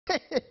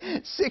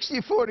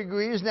64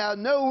 degrees. Now,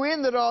 no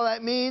wind at all.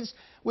 That means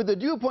with the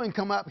dew point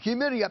come up,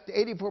 humidity up to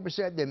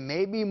 84%, there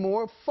may be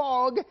more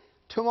fog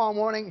tomorrow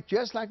morning,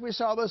 just like we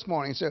saw this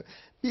morning. So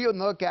be on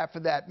the lookout for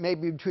that,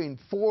 maybe between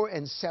 4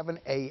 and 7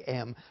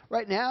 a.m.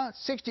 Right now,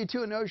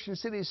 62 in Ocean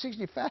City,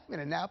 65 in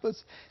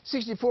Annapolis,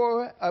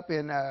 64 up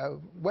in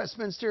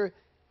Westminster,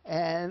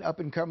 and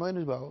up in Cumberland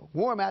as well.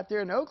 Warm out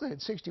there in Oakland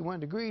at 61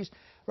 degrees.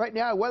 Right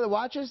now, weather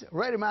watches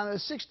right around the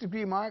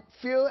 60-degree mark.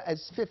 Phil at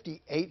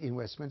 58 in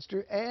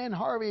Westminster, and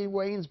Harvey,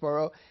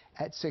 Waynesboro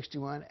at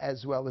 61,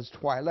 as well as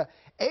Twyla.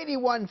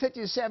 81,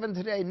 57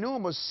 today.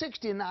 Normal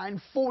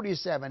 69,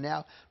 47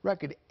 now.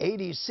 Record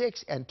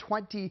 86 and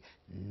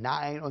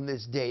 29 on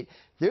this date.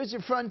 There's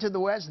a front to the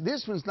west.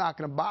 This one's not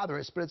going to bother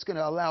us, but it's going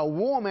to allow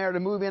warm air to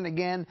move in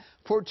again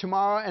for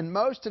tomorrow and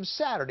most of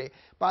Saturday.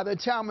 By the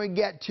time we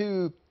get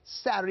to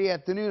Saturday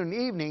afternoon and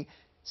evening,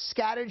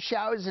 scattered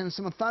showers and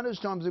some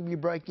thunderstorms will be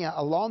breaking out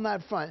along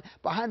that front.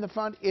 Behind the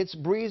front, it's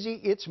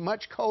breezy. It's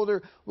much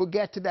colder. We'll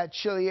get to that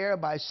chilly air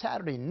by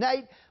Saturday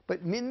night. But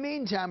in the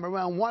meantime,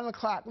 around 1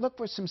 o'clock, look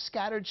for some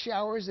scattered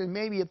showers and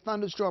maybe a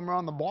thunderstorm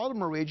around the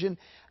Baltimore region.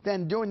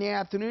 Then during the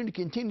afternoon, it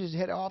continues to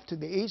head off to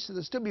the east, so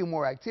there'll still be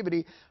more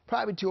activity,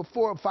 probably to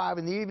 4 or 5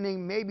 in the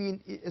evening, maybe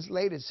as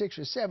late as 6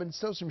 or 7,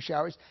 still some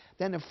showers.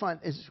 Then the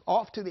front is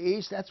off to the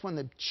east. That's when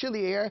the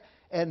chilly air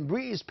and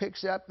breeze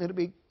picks up. It'll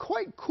be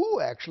quite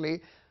cool,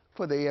 actually,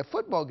 for the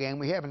football game.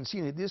 We haven't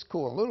seen it this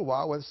cool in a little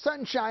while, with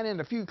sunshine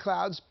and a few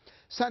clouds.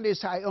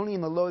 Sunday's high only in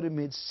the low to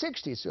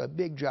mid-60s, so a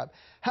big drop.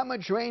 How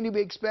much rain do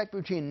we expect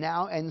between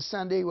now and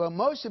Sunday? Well,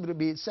 most of it will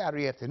be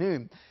Saturday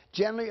afternoon.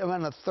 Generally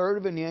around 1/3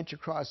 of an inch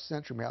across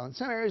central Maryland.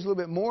 Some areas a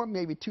little bit more,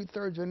 maybe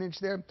 2/3 of an inch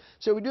there.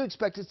 So we do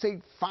expect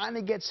to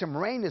finally get some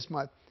rain this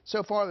month.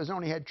 So far, there's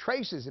only had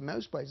traces in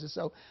most places,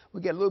 so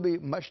we get a little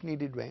bit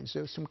much-needed rain.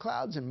 So some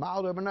clouds and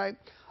mild overnight.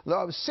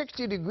 Low of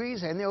 60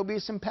 degrees, and there will be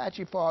some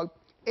patchy fog.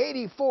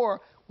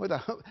 84 with a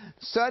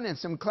sun and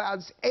some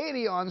clouds.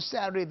 80 on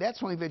Saturday.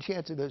 That's when we have a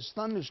chance of those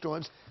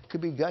thunderstorms.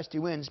 Could be gusty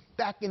winds.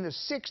 Back in the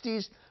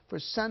 60s for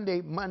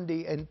Sunday,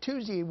 Monday, and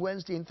Tuesday,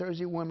 Wednesday, and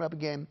Thursday. Warm up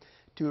again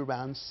to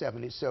around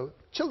 70. So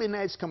chilly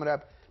nights coming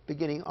up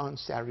beginning on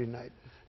Saturday night.